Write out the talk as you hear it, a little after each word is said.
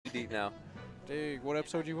deep now. Dang, what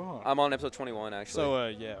episode you on? I'm on episode 21 actually. So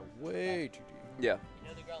yeah, way too deep. Yeah. You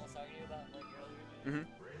know the girl I was talking to you about like earlier?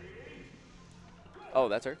 Oh,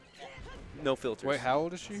 that's her. No filters. Wait, how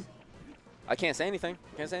old is she? I can't say anything.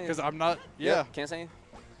 Can't say anything. Because I'm not. Yeah. Can't say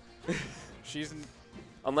anything. She's.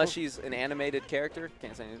 Unless she's an animated character.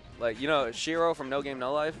 Can't say anything. Like, you know, Shiro from No Game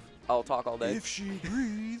No Life. I'll talk all day. If she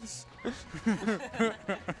breathes.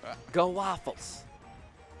 Go Waffles.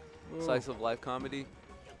 Whoa. Slice of life comedy.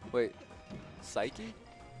 Wait. Psyche?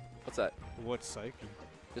 What's that? What's Psyche?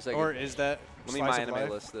 Just like Or is that? let me Slice my of anime life?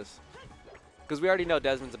 list this. Because we already know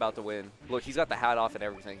Desmond's about to win. Look, he's got the hat off and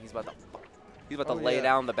everything. He's about to lay yeah.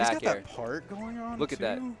 down the back He's got here. that part going on. Look at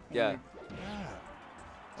that. too? Yeah.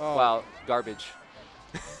 Oh. Wow, garbage.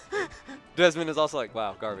 Desmond is also like,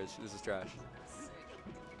 wow, garbage. This is trash.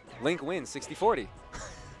 Link wins 60-40.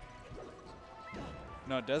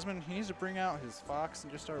 No, Desmond, he needs to bring out his fox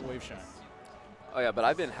and just start wave shine. Oh yeah, but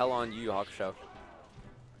I've been hell on Yu Yu Hakusho.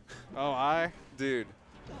 Oh, Dude.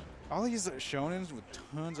 all these shonens with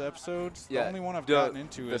tons of episodes. Yeah. The only one I've gotten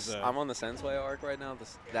into is. I'm on the Sensei arc right now.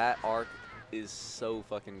 That arc is so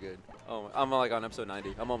fucking good. Oh, I'm like on episode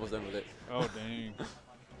 90. I'm almost done with it. Oh dang.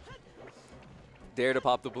 Dare to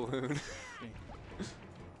pop the balloon.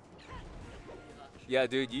 Yeah,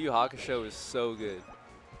 dude, Yu Yu Hakusho is so good.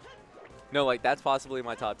 No, like that's possibly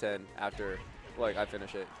my top 10 after like I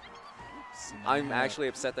finish it. I'm actually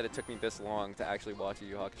upset that it took me this long to actually watch Yu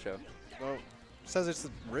Yu Hakusho. Well, it says it's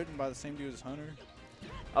written by the same dude as Hunter.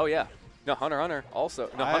 Oh yeah. No, Hunter x Hunter also.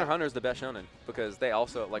 No, I- Hunter x Hunter is the best shonen because they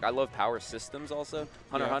also like I love power systems also.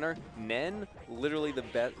 Hunter x Yeah. Hunter, Nen, literally the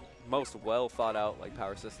best, most well thought out like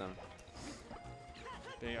power system.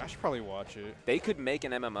 Dang, I should probably watch it. They could make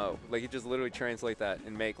an MMO. Like you just literally translate that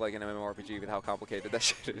and make like an MMORPG with how complicated that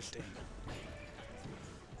shit is.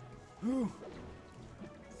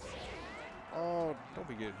 Oh, don't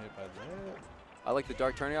be getting hit by that. I like the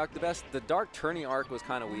Dark Tourney arc the best. The Dark Tourney arc was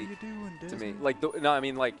kind of What are weak you doing, to me. Desmond? Like no, I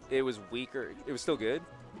mean like it was weaker. It was still good,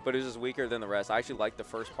 but it was just weaker than the rest. I actually liked the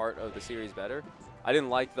first part of the series better. I didn't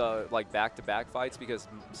like the like back-to-back fights because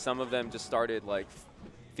some of them just started like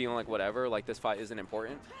feeling like whatever, like this fight isn't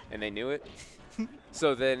important, and they knew it.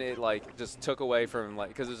 So then it like just took away from like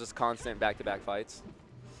because it was just constant back-to-back fights.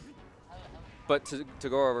 But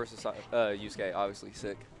Tagoro versus Yusuke, obviously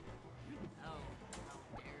sick.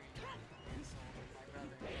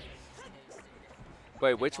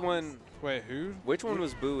 Wait, which one? Wait, who? Which one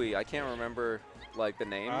was Bowie? I can't remember like the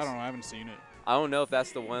names. I don't know. I haven't seen it. I don't know if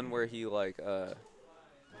that's the one where he like.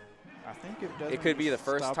 I think if It could be the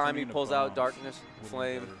first stopped time he being a pulls out boss, Darkness wouldn't be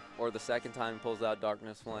Flame, better. or the second time he pulls out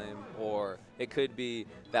Darkness Flame, or it could be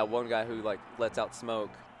that one guy who like lets out smoke.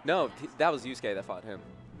 No, that was Yusuke that fought him.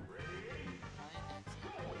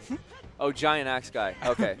 Oh, Giant Axe guy.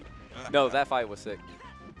 Okay. No, that fight was sick.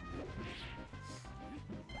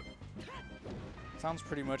 Sounds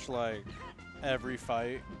pretty much like every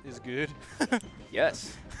fight is good.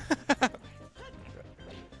 Yes.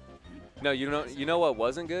 No, you know what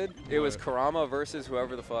wasn't good? It was What? Kurama versus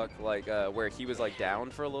whoever the fuck, like where he was like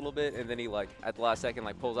down for a little bit, and then he like at the last second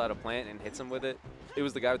like pulls out a plant and hits him with it. It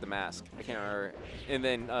was the guy with the mask. I can't remember. And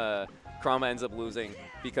then Kurama ends up losing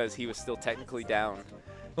because he was still technically down.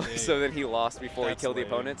 So then he lost before That's he killed the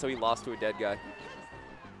lame. opponent, so he lost to a dead guy.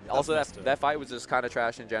 Also, messed up. that fight was just kind of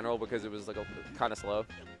trash in general because it was like kind of slow.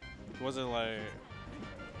 Was it like?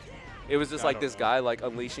 It was just I like don't this know. guy like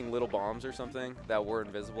unleashing little bombs or something that were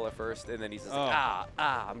invisible at first, and then he's just like,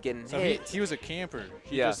 I'm getting So hit. he was a camper.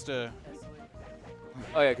 He Yeah. just Oh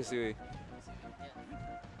yeah, Kasui.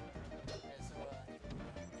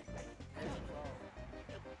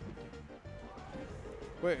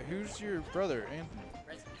 wait. Who's your brother, Anthony?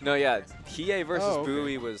 No, yeah, Hiei versus Oh, okay.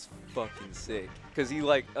 Bowie was fucking sick because he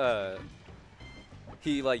like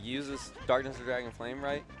uses Darkness of Dragon Flame,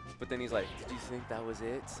 right? But then he's like, did you think that was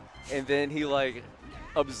it? And then he like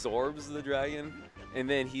absorbs the dragon, and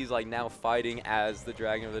then he's like now fighting as the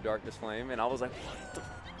Dragon of the Darkness Flame, and I was like, what the?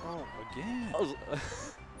 Oh, again. I was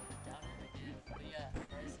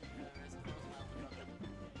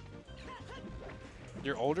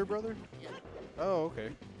Your older brother? Oh, okay.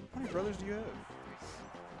 How many brothers do you have?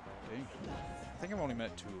 Dang. I think I've only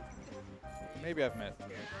met 2. Maybe I've met 3.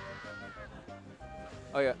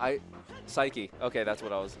 Oh yeah, Psyche. Okay, that's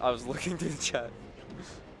what I was looking through the chat.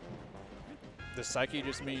 Does Psyche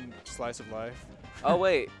just mean slice of life? Oh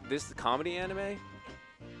wait, this comedy anime?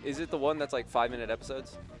 Is it the one that's like 5-minute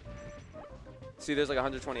episodes? See, there's like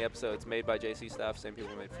 120 episodes made by JC staff, same people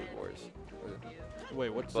who made Food Wars. Wait,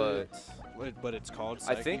 what's But it? But it's called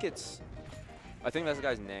Psyche? I think that's the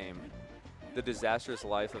guy's name. The Disastrous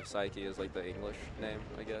Life of Psyche is like the English name,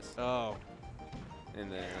 I guess. Oh.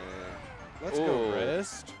 And then Let's go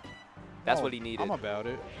rest. That's Oh, what he needed. I'm about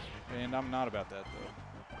it, and I'm not about that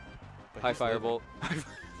though. But High he's living. firebolt.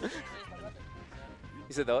 You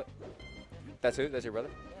said that? That's who? That's your brother?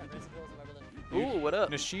 Yeah, Racing Girls is my brother. Dude, Ooh, what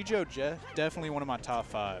up? Nishijo definitely one of my top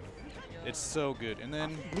 5. It's so good. And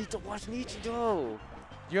then Need to watch Nichijou.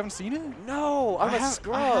 you haven't seen it? No, I'm a I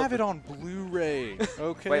scrub. have it on Blu-ray.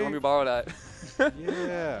 Okay. Wait, let me borrow that.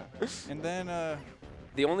 Yeah. And then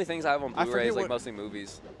The only things I have on I Blu-ray is forget like what- mostly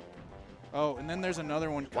movies. oh, and then there's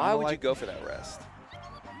another one. Why kinda would like, you go for that rest?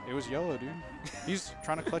 It was yellow, dude. He's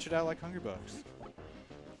trying to clutch it out like Hungry Bucks.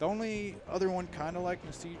 The only other one kind of like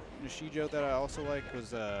Nishijo that I also like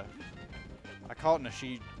was I call it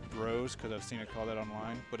Nishi Bros because I've seen it called that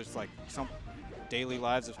online, but it's like some daily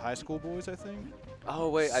lives of high school boys, I think. Oh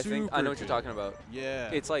wait, I think I Super know what you're good. talking about. Yeah.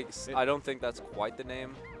 It's like It- I don't think that's quite the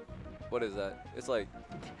name. What is that? It's like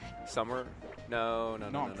summer. No.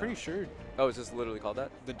 I'm pretty sure Oh, it's just literally called that.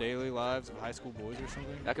 the daily lives of high school boys or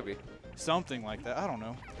something. That could be. Something like that. I don't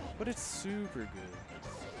know, but it's super good.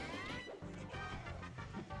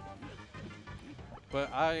 But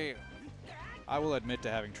I will admit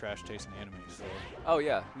to having trash taste in anime. So Oh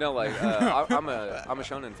yeah. No, like I'm a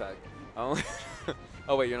shonen fact. I only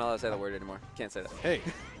oh wait, you're not allowed to say that word anymore. Can't say that. hey,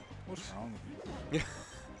 what's wrong?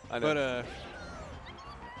 I know. But dang,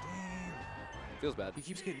 Feels bad. he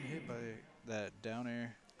keeps getting hit by that down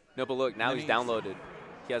air. No, but look, now Then he's he's- downloaded.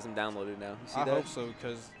 He has him downloaded now. You see I that? hope so,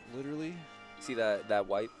 because literally, See that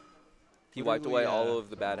wipe? He wiped Literally, away all of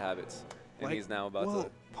the bad habits, and like, he's now about well, to.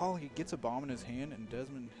 Paul, he gets a bomb in his hand, and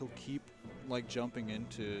Desmond, he'll keep like jumping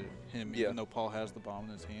into him, Yeah. even though Paul has the bomb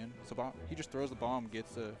in his hand. So he just throws the bomb,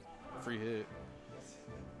 gets a free hit.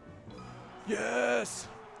 Yes.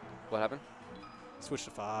 What happened? Switch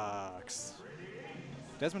to Fox.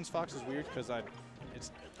 Desmond's Fox is weird because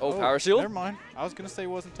it's. Oh, power shield? Never mind. I was gonna say it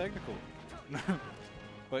wasn't technical,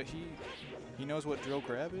 but he knows what drill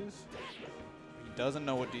grab is. He doesn't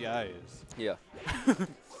know what DI is. Yeah.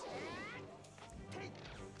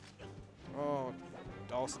 Oh,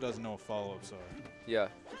 also doesn't know what follow-ups are. Yeah.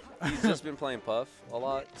 He's just been playing Puff a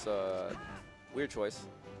lot, so weird choice.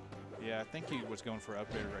 Yeah, I think he was going for up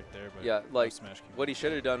air right there, but Yeah, no like smash kick. what he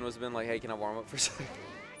should have done was been like, hey, can I warm up for a second?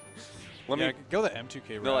 Let Yeah, me. go the M2K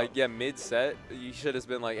route. No, like yeah, mid set, you should have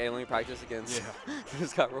been like, hey, let me practice against. Yeah.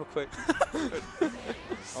 Just got real quick.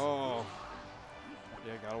 Oh.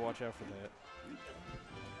 Yeah, gotta watch out for that.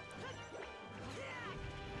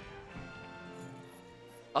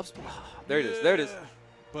 Up. There it is. There it is.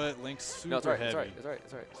 But Link's super No, it's alright. heavy. It's alright.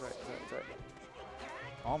 It's alright. It's alright. It's alright. It's alright.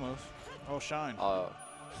 Almost. Oh, Shine.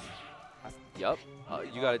 Yup.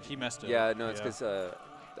 You gotta. He messed up. Yeah, no, it's because I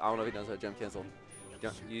don't know if he knows how to jump cancel.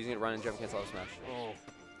 Using it running jump cancel out of smash. Oh.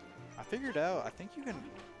 I figured out, I think you can,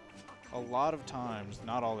 a lot of times,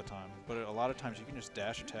 not all the time, but a lot of times you can just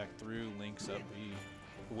dash attack through Link's up B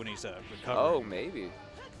when he's recovering. Oh, maybe.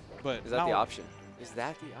 But Is that the option? Is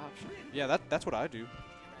that the option? Yeah, that's what I do.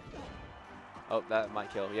 Oh, that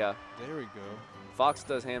might kill. Yeah. There we go. Fox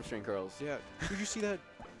does hamstring curls. Yeah. Did you see that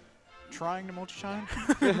trying to multi-shine?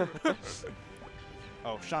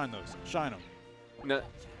 Oh, shine those. Shine them.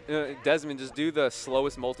 No, Desmond, just do the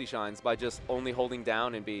slowest multi-shines by just only holding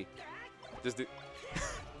down and B. Just do.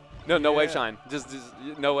 No wave Yeah. shine. Just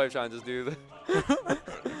no wave shine. Just do the.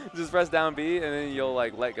 Just press down B and then you'll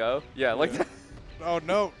like let go. Yeah, like that. Oh,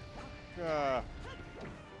 no.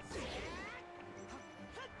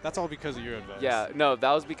 That's all because of your advice. Yeah, no,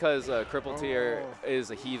 that was because Cripple tier Oh. is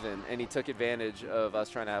a heathen and he took advantage of us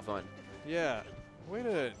trying to have fun. Yeah. Way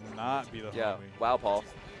to not be the Yeah. homie. Wow, Paul.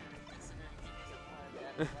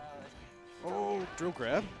 Oh, drill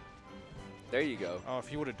grab. There you go. Oh, if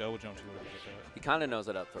he would have double jumped, he would have hit that. He kind of knows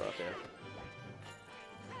that up throw up there.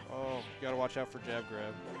 Oh, you gotta watch out for jab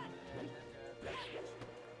grab.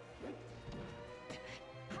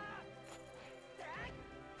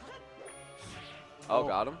 Oh,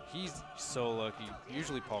 got him. He's so lucky.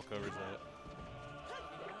 Usually Paul covers that.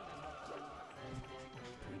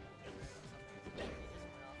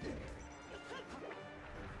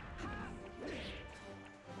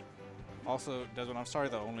 Also, Desmond, I'm sorry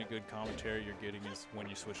the only good commentary you're getting is when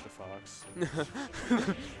you switch to Fox.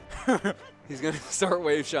 He's going to start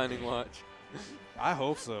wave shining, watch. I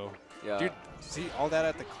hope so. Yeah. Dude, see all that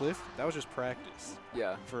at the cliff? That was just practice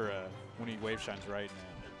Yeah. for when he wave shines right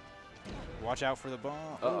now. Watch out for the bomb.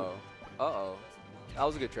 Uh-oh. Uh-oh. That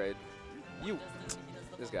was a good trade. You.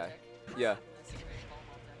 This guy. Yeah.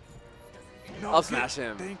 No, I'll smash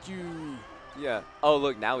him. Thank you. Yeah. Oh,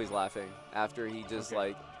 look, now he's laughing after he just,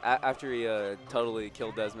 like, after he totally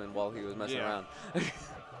killed Desmond while he was messing Yeah. around.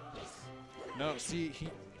 No, see,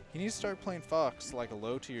 He needs to start playing Fox like a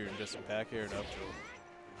low tier and just back air it up to him.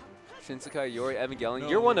 Shinsekai, Yori, Evangelion. No.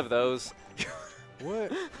 You're one of those. What?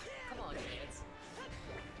 Come on, kids.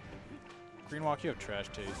 Greenwalk, you have trash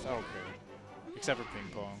taste. I don't care. Except for ping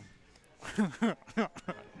pong. So I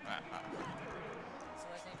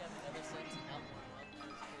think on the other side, Outlaw this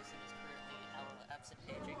person is currently absent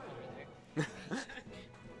paging over there.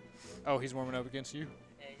 Oh, he's warming up against you?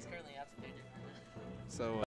 Yeah, he's currently absent paging. So,